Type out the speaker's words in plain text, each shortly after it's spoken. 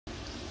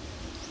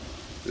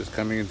Just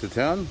coming into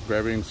town,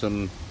 grabbing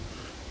some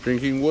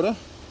drinking water.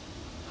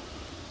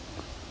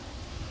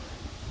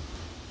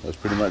 That's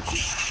pretty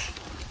much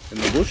in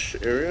the bush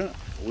area.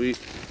 We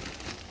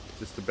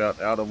just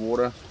about out of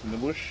water in the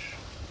bush.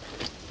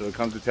 So we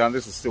come to town.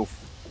 This is still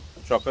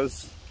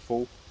chockers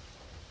full.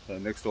 So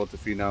next door to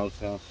Finau's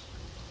house.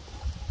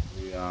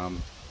 We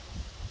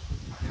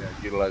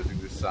utilizing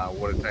this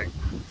water tank.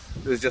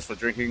 This is just for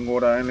drinking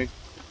water only.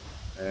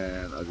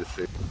 And I'll just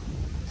show you.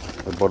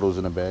 The bottles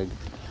in a bag.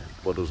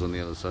 Bottles on the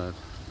other side.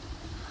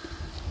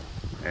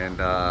 And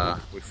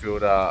we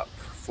filled up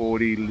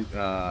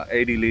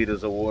 80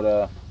 liters of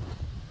water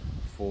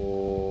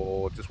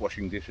for just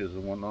washing dishes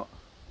and whatnot.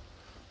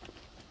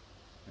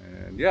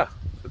 And yeah,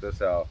 so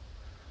that's our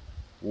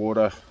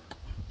water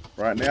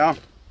right now.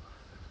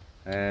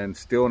 And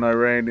still no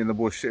rain in the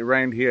bush. It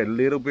rained here a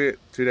little bit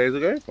 2 days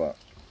ago, but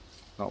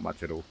not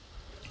much at all.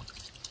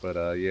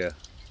 But yeah,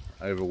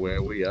 over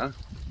where we are,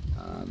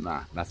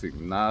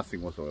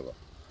 nothing whatsoever.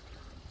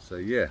 So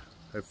yeah,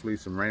 hopefully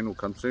some rain will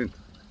come soon.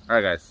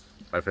 Alright guys,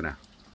 bye for now.